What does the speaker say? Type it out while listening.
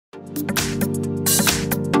Hi,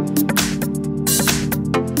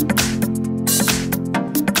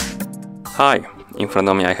 in front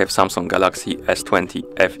of me I have Samsung Galaxy S20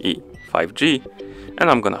 FE 5G, and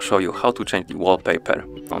I'm gonna show you how to change the wallpaper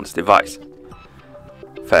on this device.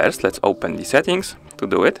 First, let's open the settings. To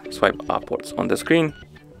do it, swipe upwards on the screen,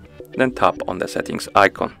 then tap on the settings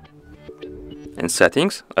icon. In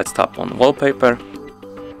settings, let's tap on wallpaper.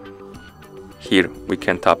 Here we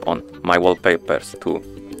can tap on my wallpapers to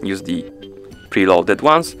use the preloaded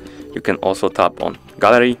ones. You can also tap on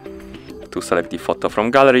gallery to select the photo from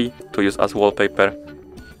gallery to use as wallpaper,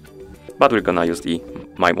 but we're gonna use the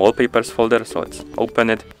my wallpapers folder, so let's open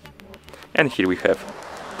it. And here we have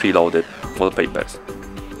preloaded wallpapers.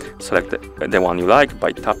 Select the one you like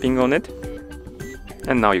by tapping on it,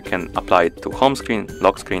 and now you can apply it to home screen,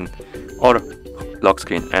 lock screen, or lock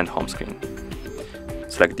screen and home screen.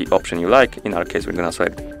 Select the option you like. In our case, we're gonna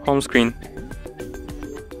select home screen,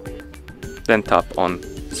 then tap on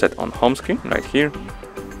set on home screen right here.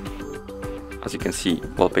 As you can see,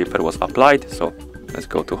 wallpaper was applied, so let's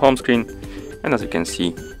go to home screen, and as you can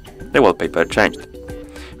see, the wallpaper changed.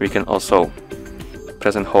 We can also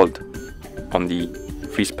press and hold on the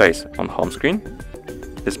free space on home screen.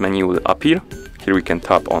 This menu will appear. Here we can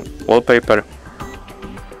tap on wallpaper,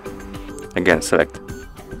 again select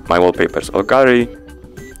my wallpapers or gallery,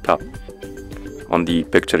 tap on the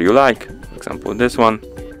picture you like, for example this one,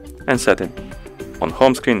 and set it on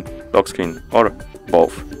home screen, lock screen, or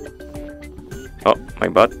both. Oh, my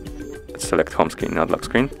bad. Let's select home screen, not lock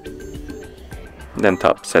screen. Then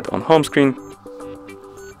tap set on home screen,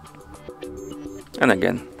 and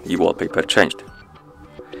again the wallpaper changed.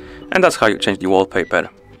 And that's how you change the wallpaper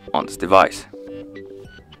on this device.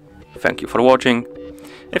 Thank you for watching.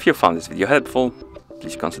 If you found this video helpful,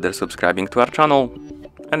 please consider subscribing to our channel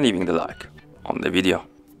and leaving the like on the video.